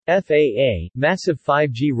FAA, massive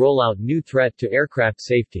 5G rollout new threat to aircraft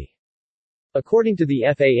safety. According to the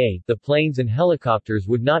FAA, the planes and helicopters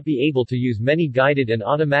would not be able to use many guided and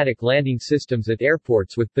automatic landing systems at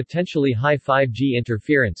airports with potentially high 5G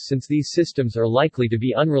interference since these systems are likely to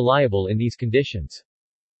be unreliable in these conditions.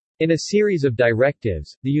 In a series of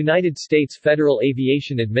directives, the United States Federal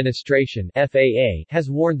Aviation Administration (FAA)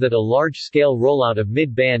 has warned that a large-scale rollout of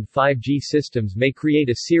mid-band 5G systems may create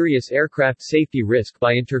a serious aircraft safety risk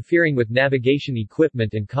by interfering with navigation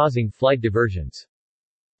equipment and causing flight diversions.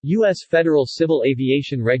 U.S. Federal Civil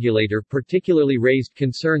Aviation Regulator particularly raised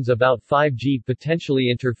concerns about 5G potentially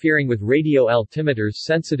interfering with radio altimeters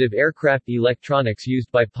sensitive aircraft electronics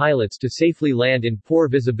used by pilots to safely land in poor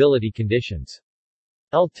visibility conditions.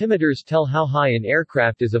 Altimeters tell how high an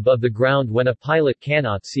aircraft is above the ground when a pilot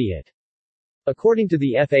cannot see it. According to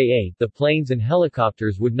the FAA, the planes and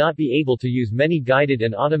helicopters would not be able to use many guided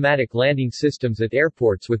and automatic landing systems at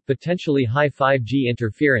airports with potentially high 5G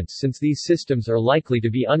interference since these systems are likely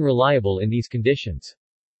to be unreliable in these conditions.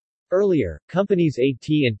 Earlier, companies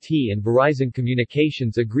AT&T and Verizon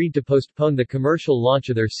Communications agreed to postpone the commercial launch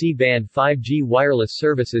of their C-band 5G wireless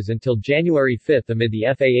services until January 5 amid the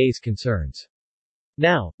FAA's concerns.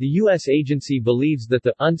 Now, the U.S. agency believes that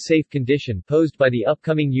the unsafe condition posed by the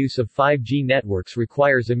upcoming use of 5G networks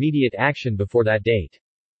requires immediate action before that date.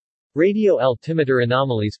 Radio altimeter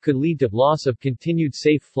anomalies could lead to loss of continued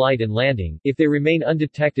safe flight and landing if they remain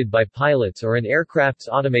undetected by pilots or an aircraft's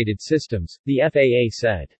automated systems, the FAA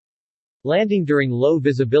said. Landing during low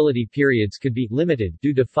visibility periods could be limited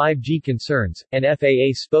due to 5G concerns, an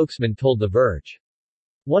FAA spokesman told The Verge.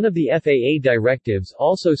 One of the FAA directives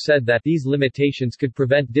also said that these limitations could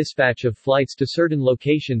prevent dispatch of flights to certain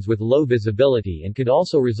locations with low visibility and could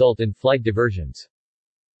also result in flight diversions.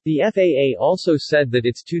 The FAA also said that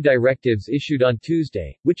its two directives issued on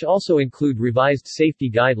Tuesday, which also include revised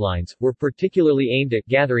safety guidelines, were particularly aimed at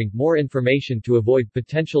gathering more information to avoid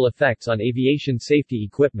potential effects on aviation safety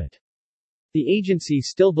equipment. The agency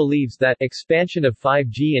still believes that expansion of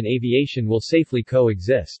 5G and aviation will safely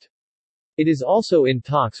coexist. It is also in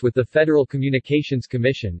talks with the Federal Communications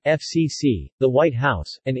Commission (FCC), the White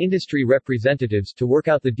House, and industry representatives to work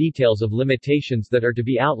out the details of limitations that are to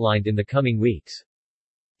be outlined in the coming weeks.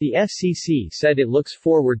 The FCC said it looks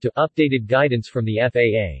forward to updated guidance from the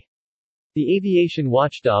FAA. The aviation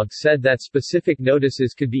watchdog said that specific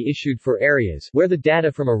notices could be issued for areas where the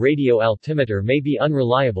data from a radio altimeter may be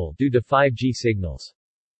unreliable due to 5G signals.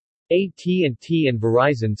 AT&T and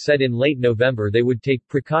Verizon said in late November they would take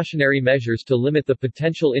precautionary measures to limit the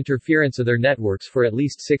potential interference of their networks for at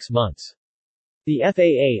least 6 months. The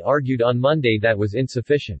FAA argued on Monday that was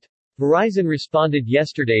insufficient. Verizon responded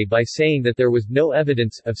yesterday by saying that there was no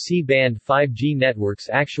evidence of C-band 5G networks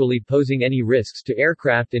actually posing any risks to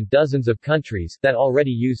aircraft in dozens of countries that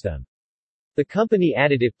already use them. The company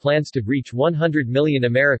added it plans to reach 100 million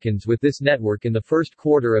Americans with this network in the first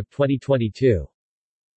quarter of 2022.